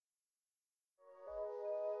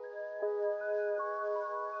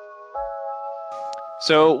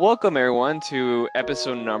So, welcome everyone to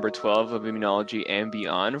episode number 12 of Immunology and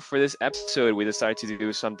Beyond. For this episode, we decided to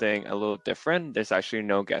do something a little different. There's actually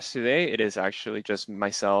no guest today. It is actually just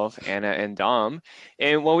myself, Anna, and Dom.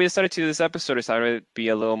 And what we decided to do this episode is to be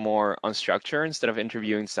a little more unstructured. Instead of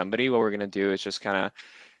interviewing somebody, what we're going to do is just kind of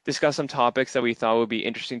discuss some topics that we thought would be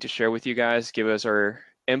interesting to share with you guys, give us our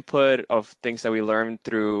input of things that we learned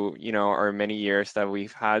through, our many years that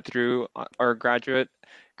we've had through our graduate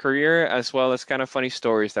career, as well as kind of funny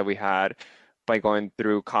stories that we had by going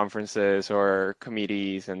through conferences or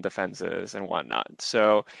committees and defenses and whatnot.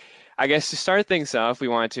 So I guess to start things off, we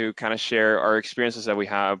wanted to kind of share our experiences that we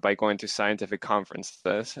have by going to scientific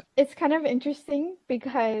conferences. It's kind of interesting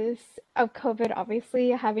because of COVID,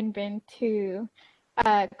 obviously, I haven't been to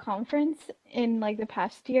a conference in like the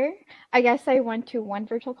past year. I guess I went to one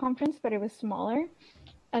virtual conference, but it was smaller.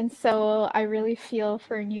 And so I really feel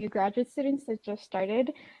for new graduate students that just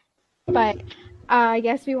started. But I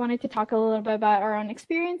guess we wanted to talk a little bit about our own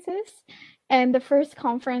experiences. And the first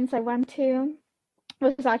conference I went to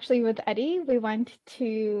was actually with Eddie. We went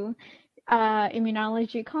to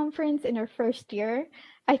immunology conference in our first year.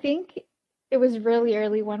 I think it was really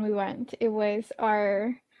early when we went. It was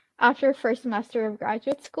our after first semester of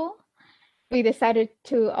graduate school. We decided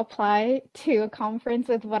to apply to a conference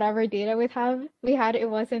with whatever data we had. It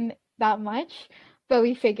wasn't that much, but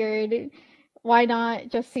we figured why not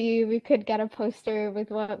just see if we could get a poster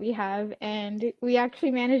with what we have. And we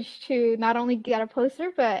actually managed to not only get a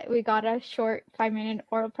poster, but we got a short 5-minute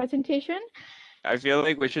oral presentation. I feel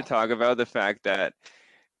like we should talk about the fact that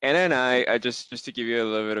Anna and I, just to give you a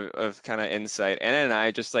little bit of kind of insight, Anna and I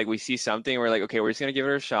just like we see something, we're like, okay, we're just gonna give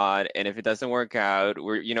it a shot, and if it doesn't work out,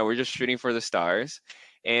 we're just shooting for the stars.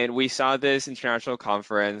 And we saw this international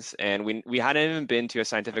conference, and we hadn't even been to a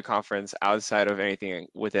scientific conference outside of anything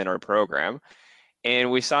within our program. And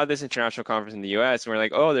we saw this international conference in the US, and we're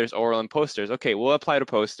like, oh, there's oral and posters. Okay, we'll apply to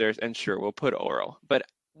posters, and sure, we'll put oral. But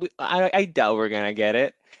I doubt we're gonna get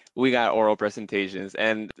it. We got oral presentations,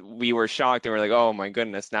 and we were shocked, and we're like, oh my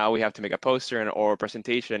goodness, now we have to make a poster and an oral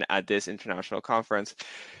presentation at this international conference.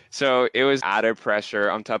 So it was added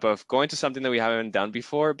pressure on top of going to something that we haven't done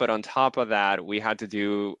before, but on top of that, we had to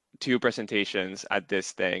do two presentations at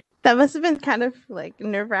this thing. That must have been kind of like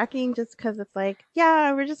nerve-wracking just because it's like,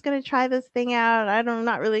 yeah, we're just gonna try this thing out. I'm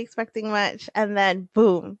not really expecting much. And then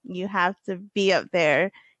boom, you have to be up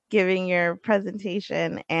there giving your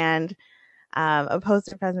presentation and a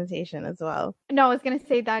poster presentation as well. No, I was gonna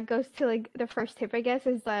say that goes to like the first tip, I guess,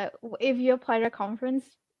 is that if you apply to a conference,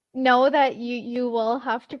 know that you will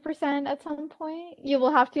have to present at some point. You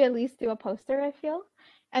will have to at least do a poster, I feel.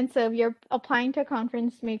 And so if you're applying to a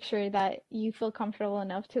conference, make sure that you feel comfortable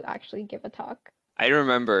enough to actually give a talk. I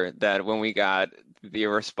remember that when we got the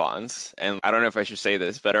response, and I don't know if I should say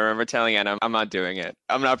this, but I remember telling Anna, I'm not doing it.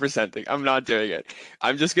 I'm not presenting. I'm not doing it.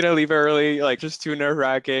 I'm just gonna leave early, like just too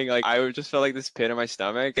nerve-wracking. Like I just felt like this pit in my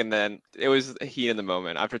stomach, and then it was a heat in the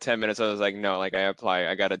moment. After 10 minutes, I was like, no, like I apply,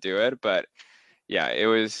 I gotta do it. But yeah, it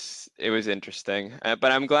was interesting.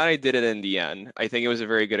 But I'm glad I did it in the end. I think it was a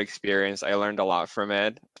very good experience. I learned a lot from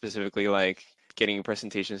it, specifically like getting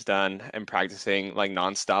presentations done and practicing like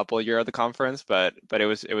nonstop while you're at the conference. But it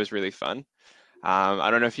was really fun. I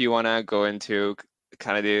don't know if you want to go into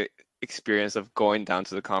kind of the experience of going down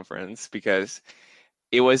to the conference because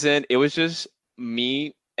it was just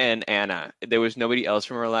me and Anna. There was nobody else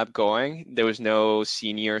from our lab going. There was no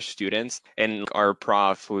senior students, and our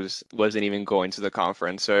prof wasn't even going to the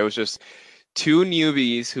conference. So it was just two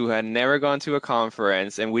newbies who had never gone to a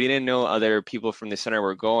conference, and we didn't know other people from the center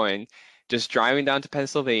were going. Just driving down to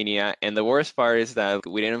Pennsylvania, and the worst part is that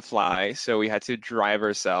we didn't fly, so we had to drive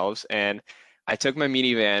ourselves. And I took my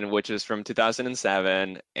minivan, which is from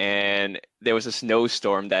 2007, and there was a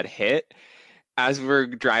snowstorm that hit as we're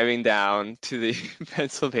driving down to the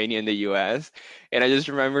Pennsylvania in the US. And I just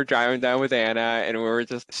remember driving down with Anna and we were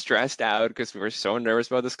just stressed out because we were so nervous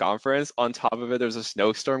about this conference. On top of it, there was a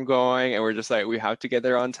snowstorm going, and we're just like, we have to get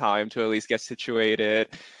there on time to at least get situated.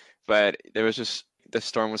 But there was just the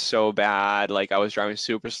storm was so bad. Like I was driving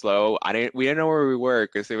super slow. We didn't know where we were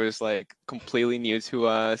because it was like completely new to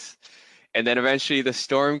us. And then eventually the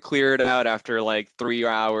storm cleared out after like 3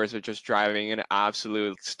 hours of just driving in an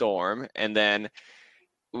absolute storm. And then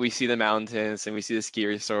we see the mountains and we see the ski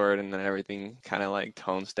resort, and then everything kind of like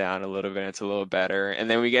tones down a little bit. It's a little better. And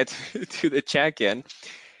then we get to the check-in.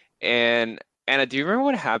 And Anna, do you remember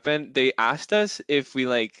what happened? They asked us if we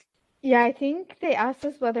like, Yeah, I think they asked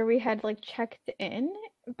us whether we had like checked in,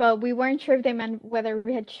 but we weren't sure if they meant whether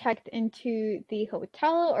we had checked into the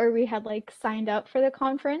hotel or we had like signed up for the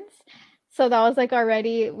conference. So that was like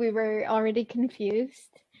already, we were already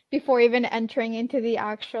confused. before even entering into the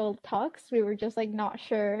actual talks, we were just like not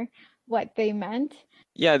sure what they meant.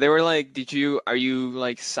 Yeah, they were like, are you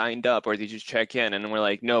like signed up or did you check in? And we're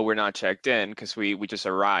like, no, we're not checked in because we just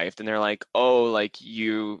arrived. And they're like, oh, like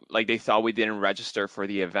like they thought we didn't register for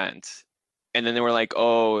the event. And then they were like,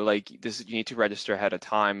 oh, like this, you need to register ahead of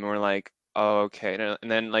time. And we're like, oh, okay.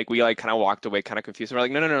 And then like we like kind of walked away kind of confused. And we're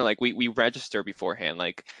like, no, no, no, like we register beforehand.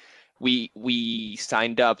 Like we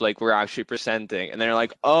signed up, like we're actually presenting. And they're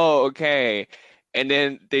like, oh, okay. And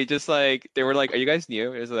then they were like, "Are you guys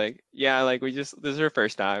new?" It was like, "Yeah, like this is our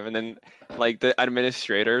first time." And then like the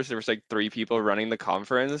administrators, there was like three people running the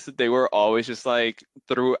conference. They were always just like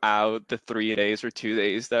throughout the 3 days or 2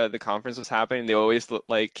 days that the conference was happening, they always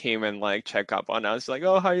like came and like check up on us, like,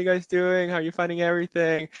 "Oh, how are you guys doing? How are you finding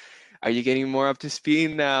everything? Are you getting more up to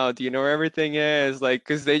speed now? Do you know where everything is?" Like,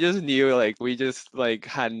 because they just knew like we just like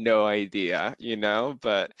had no idea, you know?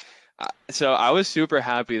 But so I was super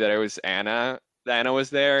happy that it was Anna was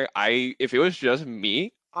there. If it was just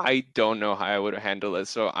me, I don't know how I would have handled it.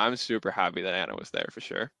 So I'm super happy that Anna was there for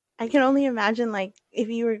sure. I can only imagine, like, if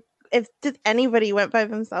just anybody went by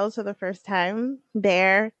themselves for the first time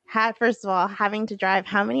there, had first of all having to drive.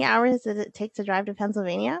 How many hours did it take to drive to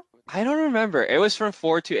Pennsylvania? I don't remember. It was from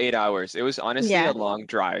 4 to 8 hours. It was honestly a Yeah, long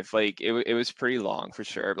drive. Like it was pretty long for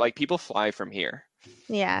sure. Like people fly from here.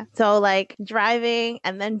 yeah. So like driving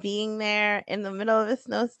and then being there in the middle of a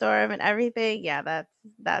snowstorm and everything. Yeah,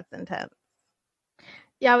 that's intense.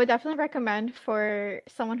 Yeah, I would definitely recommend for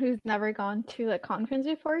someone who's never gone to a conference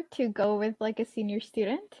before to go with like a senior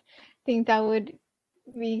student. I think that would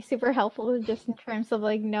be super helpful just in terms of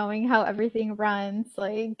like knowing how everything runs.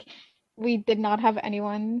 Like we did not have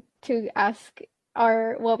anyone to ask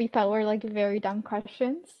our what we felt were like very dumb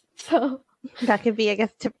questions. So That could be, I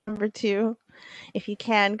guess, tip number two. If you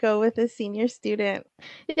can go with a senior student.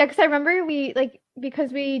 yeah, because I remember we like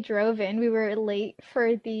because we drove in, we were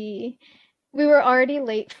already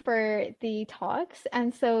late for the talks,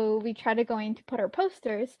 and so we tried to go in to put our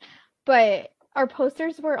posters, but our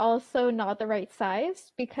posters were also not the right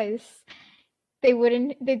size because they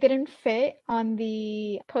didn't fit on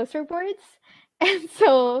the poster boards. And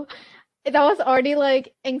so that was already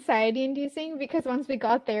like anxiety inducing because once we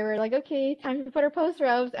got there, we're like, okay, time to put our poster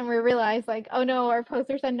ups, and we realized like, oh no, our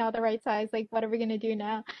posters are not the right size. Like, what are we gonna do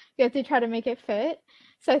now? We have to try to make it fit.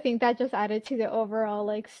 So I think that just added to the overall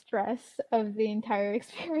like stress of the entire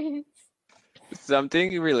experience.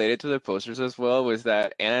 Something related to the posters as well was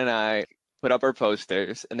that Anna and I put up our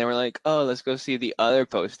posters and they were like, oh, let's go see the other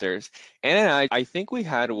posters. Anna and I think we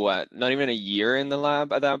had what, not even a year in the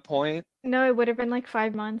lab at that point. No, it would have been like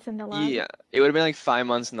 5 months in the lab. Yeah, it would have been like 5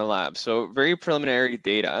 months in the lab. So very preliminary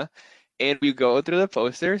data. And we go through the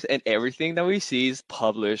posters, and everything that we see is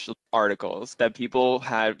published articles that people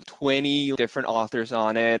had 20 different authors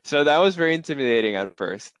on it. So that was very intimidating at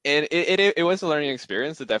first. And it was a learning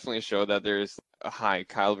experience. It definitely showed that there's a high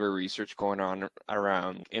caliber research going on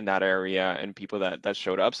around in that area and people that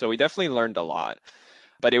showed up. So we definitely learned a lot.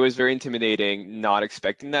 But it was very intimidating, not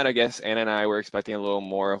expecting that. I guess Anna and I were expecting a little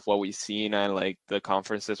more of what we've seen at like the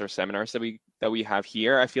conferences or seminars that we have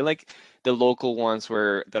here. I feel like the local ones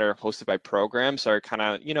that are hosted by programs are kind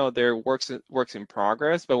of, they're works in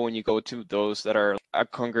progress. But when you go to those that are a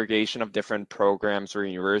congregation of different programs or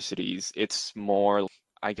universities, it's more,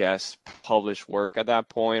 I guess, published work at that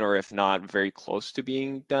point, or if not, very close to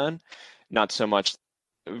being done. Not so much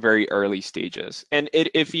very early stages. And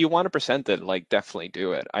if you want to present it, like definitely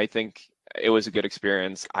do it. I think it was a good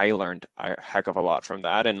experience. I learned a heck of a lot from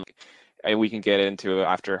that, and we can get into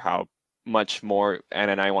after how much more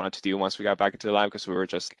Anna and I wanted to do once we got back into the lab because we were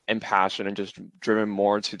just impassioned and just driven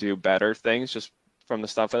more to do better things just from the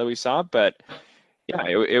stuff that we saw. But yeah,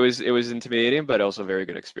 it was intimidating, but also a very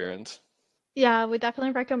good experience. Yeah, I would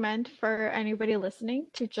definitely recommend for anybody listening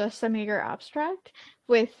to just submit your abstract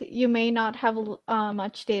you may not have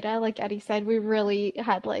much data. Like Eddie said, we really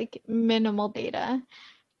had like minimal data.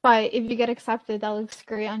 But if you get accepted, that looks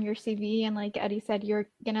great on your CV. And like Eddie said, you're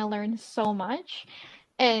gonna learn so much.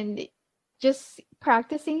 And just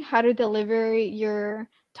practicing how to deliver your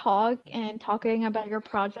talk and talking about your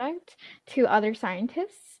project to other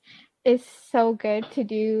scientists is so good to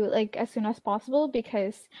do like as soon as possible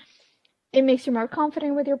because it makes you more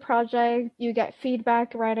confident with your project. You get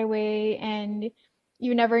feedback right away, and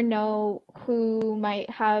you never know who might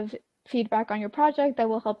have feedback on your project that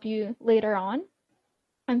will help you later on.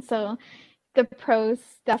 And so the pros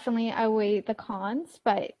definitely outweigh the cons.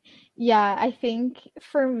 But yeah, I think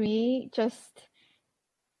for me, just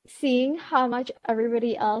seeing how much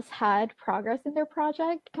everybody else had progress in their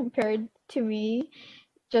project compared to me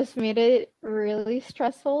just made it really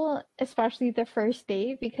stressful, especially the first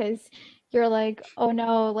day, because you're like, oh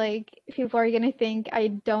no, like people are gonna think I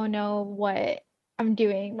don't know what I'm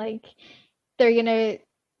doing. Like they're gonna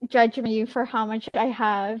judge me for how much I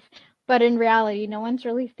have. But in reality, no one's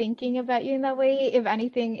really thinking about you in that way. If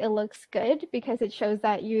anything, it looks good because it shows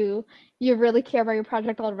that you really care about your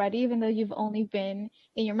project already, even though you've only been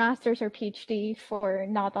in your master's or PhD for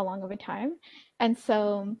not that long of a time. And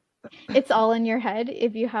so it's all in your head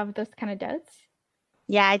if you have those kind of doubts.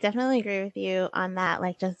 Yeah, I definitely agree with you on that.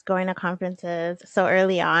 Like just going to conferences so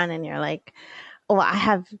early on and you're like, oh, I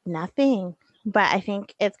have nothing. But I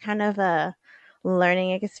think it's kind of a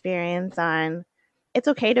learning experience on it's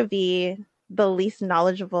okay to be the least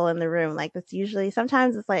knowledgeable in the room. Like that's usually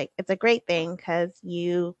sometimes it's like it's a great thing because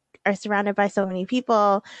you are surrounded by so many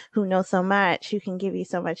people who know so much, who can give you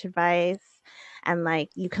so much advice and like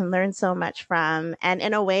you can learn so much from. And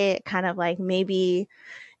in a way it kind of like maybe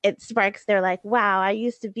it sparks their like, wow, I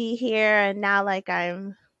used to be here and now like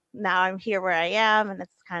I'm here where I am. And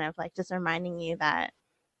it's kind of like just reminding you that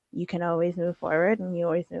you can always move forward and you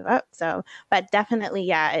always move up. So, but definitely,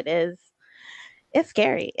 yeah, it's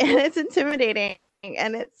scary and it's intimidating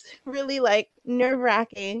and it's really like nerve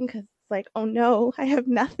wracking because it's like, oh no, I have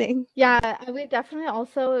nothing. Yeah, I would definitely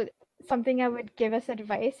also something I would give as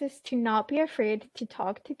advice is to not be afraid to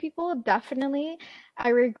talk to people. Definitely, I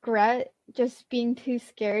regret just being too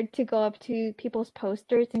scared to go up to people's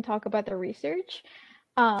posters and talk about their research.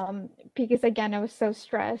 Because again, I was so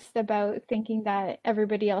stressed about thinking that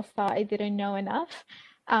everybody else thought I didn't know enough.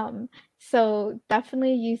 Um, so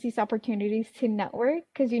definitely use these opportunities to network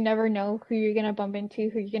because you never know who you're gonna bump into,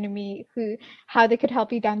 who you're gonna meet, who how they could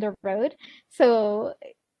help you down the road. So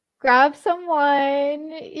grab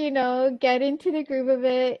someone, get into the groove of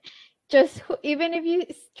it. Just even if you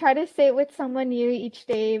try to sit with someone new each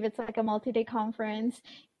day, if it's like a multi-day conference,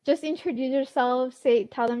 just introduce yourself,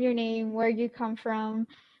 tell them your name, where you come from,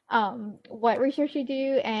 what research you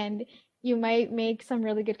do, and you might make some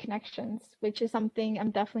really good connections, which is something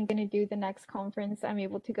I'm definitely going to do the next conference I'm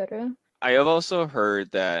able to go to. I have also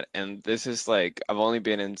heard that, and this is like, I've only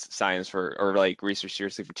been in science for, or like research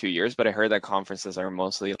seriously for 2 years, but I heard that conferences are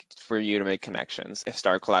mostly for you to make connections,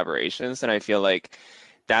 start collaborations. And I feel like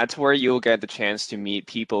that's where you'll get the chance to meet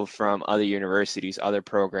people from other universities, other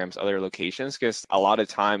programs, other locations. Because a lot of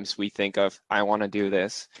times we think of, I want to do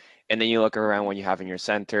this. And then you look around what you have in your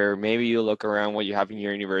center. Maybe you look around what you have in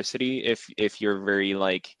your university if you're very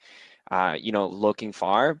like looking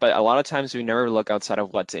far. But a lot of times we never look outside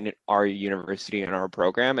of what's in our university and our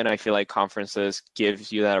program. And I feel like conferences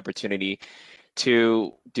gives you that opportunity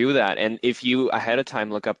to do that. And if you ahead of time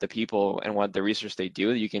look up the people and what the research they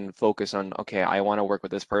do, you can focus on, okay, I want to work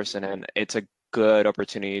with this person. And it's a good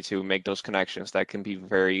opportunity to make those connections that can be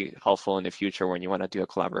very helpful in the future when you want to do a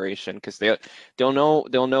collaboration because they'll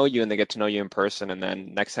know you and they get to know you in person. And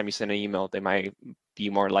then next time you send an email, they might be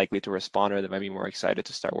more likely to respond or they might be more excited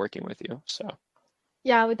to start working with you. So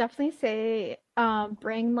Yeah, I would definitely say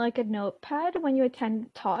bring like a notepad when you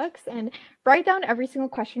attend talks and write down every single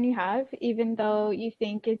question you have, even though you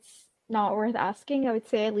think it's not worth asking. I would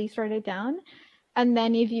say at least write it down. And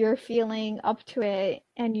then if you're feeling up to it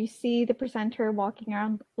and you see the presenter walking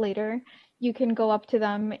around later, you can go up to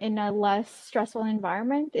them in a less stressful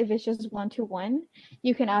environment. If it's just one-to-one,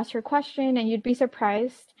 you can ask your question and you'd be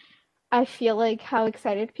surprised. I feel like how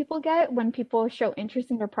excited people get when people show interest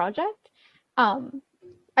in their project. Um,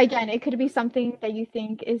 Again, it could be something that you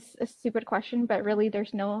think is a stupid question, but really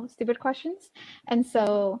there's no stupid questions. And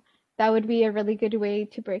so that would be a really good way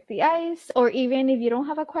to break the ice. Or even if you don't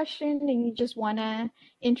have a question and you just want to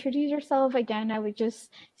introduce yourself, again, I would just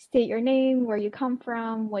state your name, where you come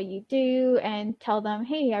from, what you do, and tell them,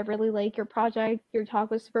 hey, I really like your project. Your talk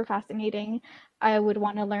was super fascinating. I would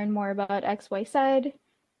want to learn more about X, Y, Z.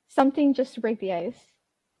 Something just to break the ice.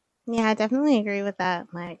 Yeah, I definitely agree with that.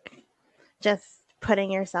 Like just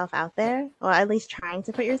putting yourself out there, or at least trying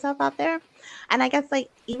to put yourself out there. And I guess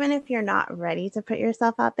like even if you're not ready to put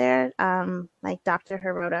yourself out there, like Dr.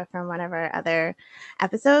 Hirota from one of our other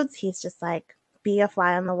episodes, he's just like be a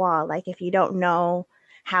fly on the wall. Like if you don't know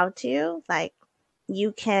how to, like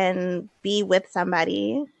you can be with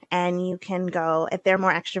somebody and you can go if they're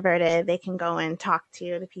more extroverted, they can go and talk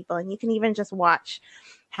to the people and you can even just watch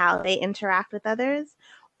how they interact with others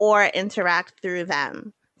or interact through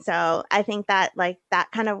them. So I think that like that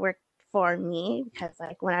kind of worked for me because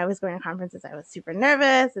like when I was going to conferences, I was super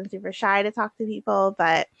nervous and super shy to talk to people.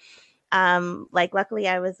 But like luckily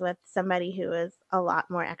I was with somebody who was a lot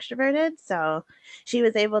more extroverted. So she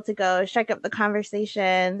was able to go strike up the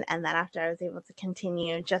conversation. And then after I was able to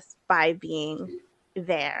continue just by being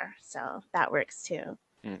there. So that works too.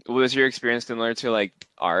 Was your experience similar to like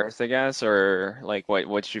ours, I guess, or like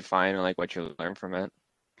what you find and like what you learn from it?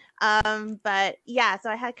 But yeah, so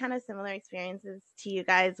I had kind of similar experiences to you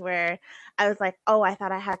guys where I was like, oh, I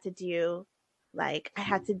thought I had to do like I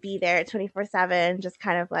had to be there 24/7, just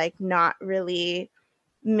kind of like not really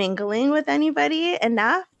mingling with anybody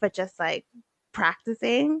enough, but just like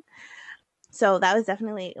practicing. So that was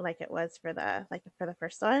definitely like it was for the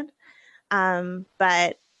first one.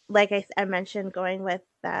 But like I mentioned, going with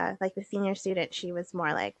the senior student, she was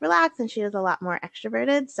more like relaxed and she was a lot more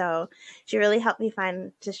extroverted. So she really helped me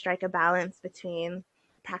find to strike a balance between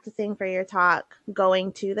practicing for your talk,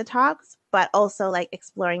 going to the talks, but also like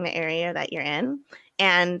exploring the area that you're in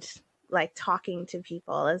and like talking to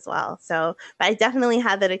people as well. So, but I definitely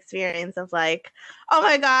had that experience of like, oh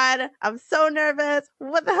my God, I'm so nervous.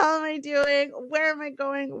 What the hell am I doing? Where am I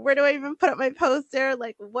going? Where do I even put up my poster?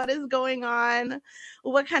 Like, what is going on?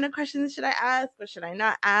 What kind of questions should I ask? What should I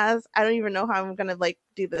not ask? I don't even know how I'm going to like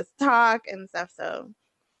do this talk and stuff. So,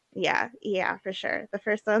 yeah, for sure. The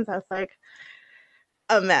first ones, I was like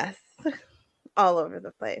a mess all over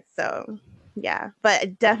the place. So, yeah, but I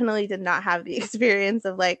definitely did not have the experience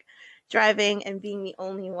of like driving and being the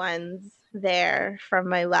only ones there from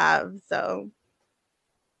my lab. So,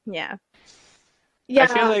 yeah. I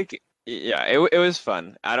feel Yeah, like yeah, it was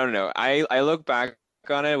fun. I don't know. I look back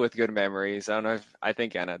on it with good memories. I don't know if I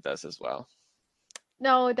think Anna does as well.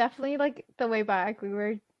 no, definitely like the way back we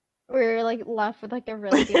were like left with like a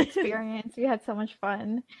really good experience. We had so much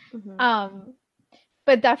fun. Mhm. Um,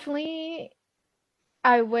 but definitely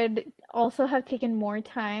I would also have taken more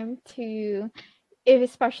time to, if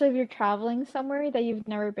especially if you're traveling somewhere that you've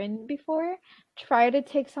never been before, try to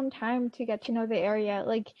take some time to get to know the area.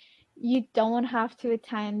 Like you don't have to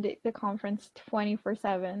attend the conference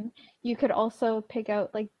 24/7. You could also pick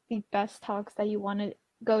out like the best talks that you want to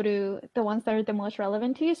go to, the ones that are the most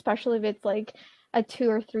relevant to you, especially if it's like a 2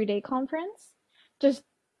 or 3 day conference. Just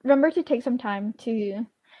remember to take some time to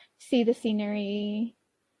see the scenery,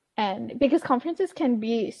 and because conferences can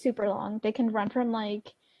be super long. They can run from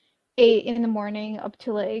like 8 in the morning up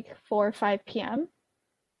to like 4 or 5 p.m.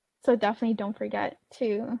 So definitely don't forget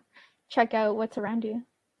to check out what's around you.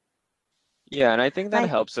 Yeah, and I think that Like,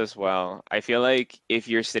 helps as well. I feel like if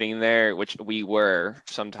you're sitting there, which we were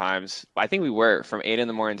sometimes, I think we were from 8 in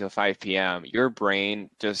the morning till 5 p.m., your brain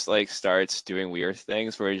just like starts doing weird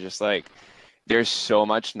things where you're just like, there's so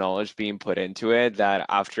much knowledge being put into it that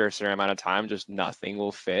after a certain amount of time, just nothing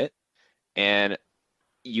will fit. And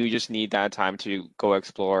you just need that time to go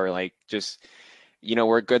explore, like just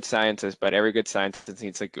we're good scientists, but every good scientist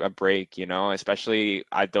needs like a break, especially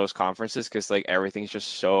at those conferences because like everything's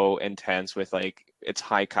just so intense with like it's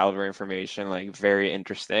high caliber information, like very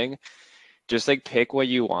interesting. Just like pick what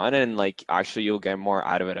you want and like actually you'll get more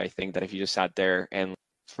out of it, I think, that if you just sat there and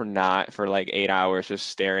for like 8 hours just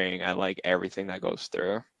staring at like everything that goes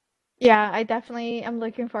through. Yeah, I definitely am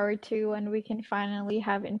looking forward to when we can finally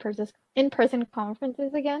have in-person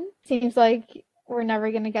conferences again. Seems like we're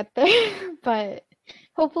never gonna get there, but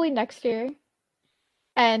hopefully next year.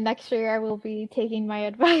 And next year I will be taking my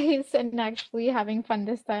advice and actually having fun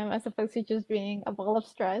this time as opposed to just being a ball of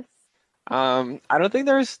stress. I don't think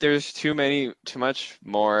there's too much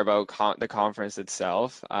more about the conference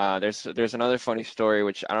itself. There's another funny story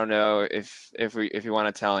which I don't know if you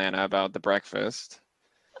want to tell Anna about the breakfast.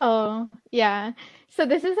 Oh, yeah. So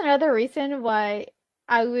this is another reason why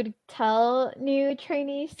I would tell new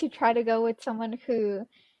trainees to try to go with someone who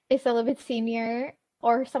is a little bit senior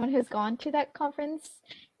or someone who's gone to that conference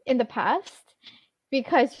in the past,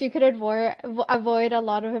 because you could avoid a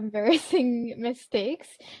lot of embarrassing mistakes.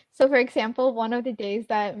 So for example, one of the days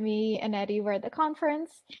that me and Eddie were at the conference,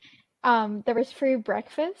 there was free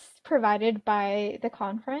breakfast provided by the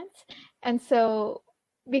conference. And so,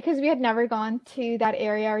 because we had never gone to that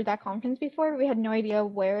area or that conference before, we had no idea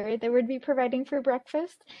where they would be providing free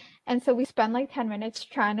breakfast. And so we spent like 10 minutes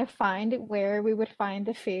trying to find where we would find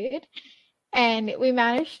the food. And we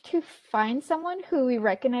managed to find someone who we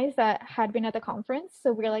recognized that had been at the conference.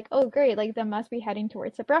 So we are like, oh, great, like they must be heading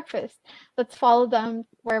towards the breakfast. Let's follow them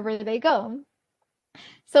wherever they go.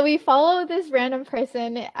 So we follow this random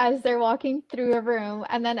person as they're walking through a room,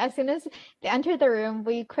 and then as soon as they enter the room,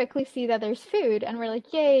 we quickly see that there's food, and we're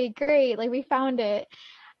like, "Yay, great! Like we found it."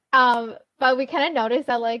 But we kind of noticed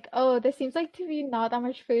that like, oh, there seems like to be not that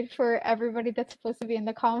much food for everybody that's supposed to be in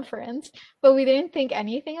the conference, but we didn't think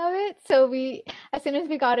anything of it. So as soon as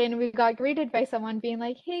we got in, we got greeted by someone being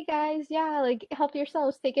like, "Hey guys, yeah, like help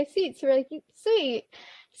yourselves, take a seat." So we're like, "Sweet."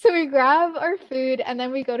 So we grab our food and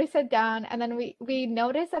then we go to sit down, and then we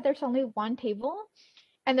notice that there's only one table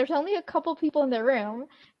and there's only a couple people in the room.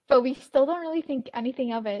 but we still don't really think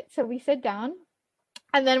anything of it. So we sit down,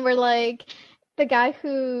 and then we're like, the guy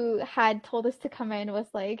who had told us to come in was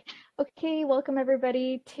like, okay, welcome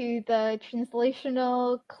everybody to the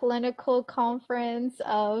Translational Clinical Conference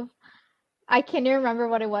of, I can't even remember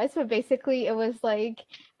what it was, but basically it was like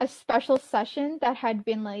a special session that had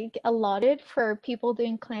been like allotted for people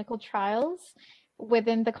doing clinical trials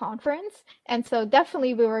within the conference. And so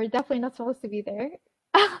definitely we were definitely not supposed to be there.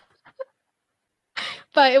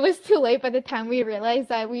 But it was too late by the time we realized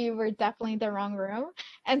that we were definitely in the wrong room.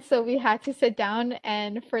 And so we had to sit down,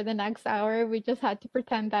 and for the next hour we just had to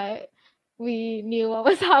pretend that we knew what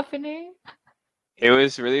was happening. It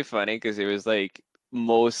was really funny because it was like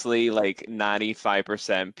mostly like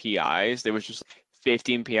 95% PIs. There was just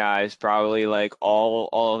 15 PIs, probably like all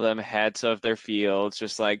of them heads of their fields,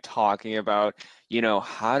 just like talking about,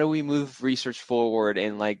 how do we move research forward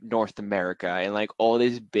in like North America and like all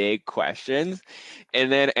these big questions.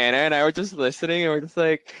 And then Anna and I were just listening and we're just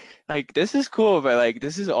like this is cool, but like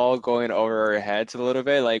this is all going over our heads a little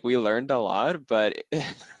bit. Like we learned a lot, but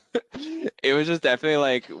it was just definitely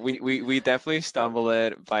like we definitely stumbled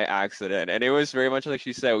it by accident. And it was very much like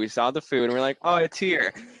she said, we saw the food and we're like, oh, it's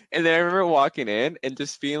here. And then I remember walking in and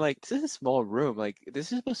just being like, this is a small room. Like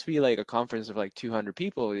this is supposed to be like a conference of like 200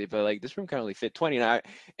 people, but like this room can only fit 20. And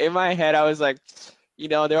in my head, I was like,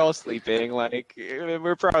 they're all sleeping. Like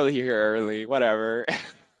we're probably here early, whatever.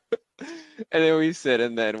 And then we sit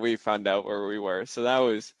and then we found out where we were. So that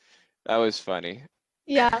was funny.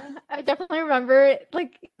 Yeah, I definitely remember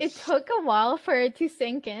like it took a while for it to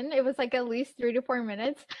sink in. It was like at least 3 to 4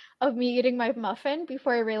 minutes of me eating my muffin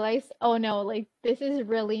before I realized, oh no, like this is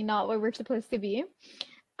really not where we're supposed to be.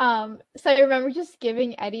 So I remember just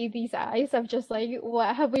giving Eddie these eyes of just like,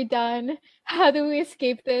 what have we done? How do we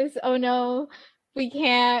escape this? Oh no, we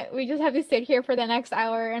can't. We just have to sit here for the next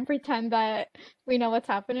hour and pretend that we know what's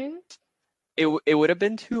happening. It would have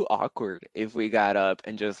been too awkward if we got up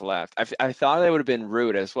and just left. I thought it would have been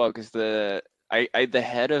rude as well because the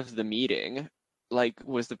head of the meeting like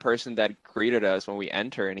was the person that greeted us when we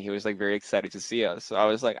entered and he was like very excited to see us. So I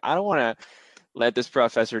was like, I don't want to let this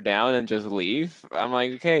professor down and just leave. I'm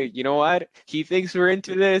like, okay, you know what? He thinks we're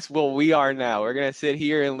into this. Well, we are now. We're gonna sit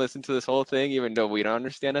here and listen to this whole thing even though we don't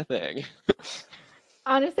understand a thing.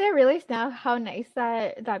 Honestly, I realize now how nice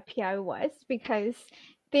that PI was because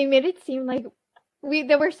they made it seem like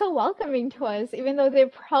they were so welcoming to us, even though he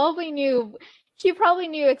probably knew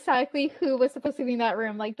exactly who was supposed to be in that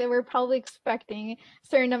room. Like they were probably expecting a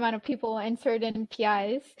certain amount of people and certain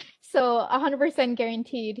PIs. So 100%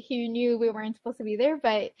 guaranteed he knew we weren't supposed to be there,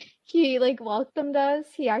 but he like welcomed us.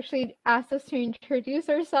 He actually asked us to introduce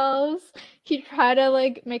ourselves. He tried to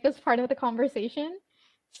like make us part of the conversation.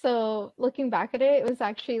 So looking back at it, it was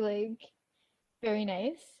actually like very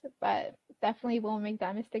nice, but definitely won't make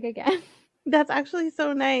that mistake again. That's actually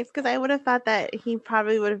so nice because I would have thought that he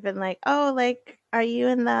probably would have been like, "Oh, like, are you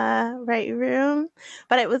in the right room?"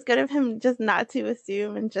 But it was good of him just not to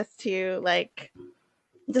assume and just to like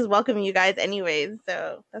just welcome you guys anyways.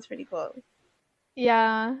 So that's pretty cool.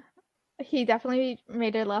 Yeah, he definitely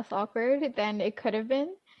made it less awkward than it could have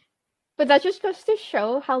been. But that just goes to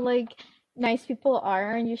show how like nice people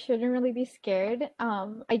are and you shouldn't really be scared.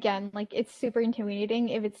 Again, like it's super intimidating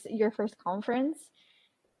if it's your first conference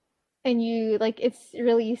and you like it's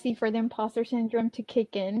really easy for the imposter syndrome to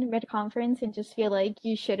kick in mid-conference and just feel like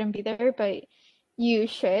you shouldn't be there, but you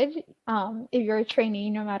should. If you're a trainee,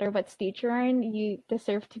 no matter what stage you're in, you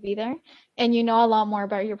deserve to be there and you know a lot more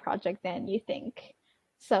about your project than you think.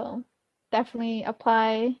 So definitely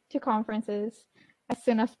apply to conferences as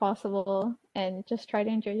soon as possible and just try to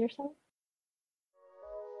enjoy yourself.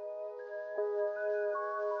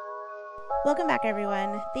 Welcome back,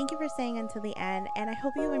 everyone. Thank you for staying until the end, and I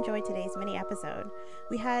hope you enjoyed today's mini episode.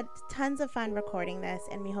 We had tons of fun recording this,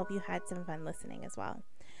 and we hope you had some fun listening as well.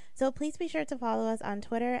 So please be sure to follow us on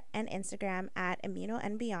Twitter and Instagram at Immuno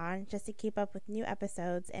and Beyond just to keep up with new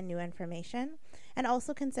episodes and new information. And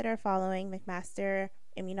also consider following McMaster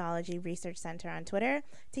Immunology Research Center on Twitter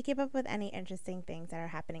to keep up with any interesting things that are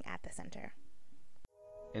happening at the center.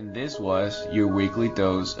 And this was your weekly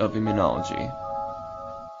dose of immunology.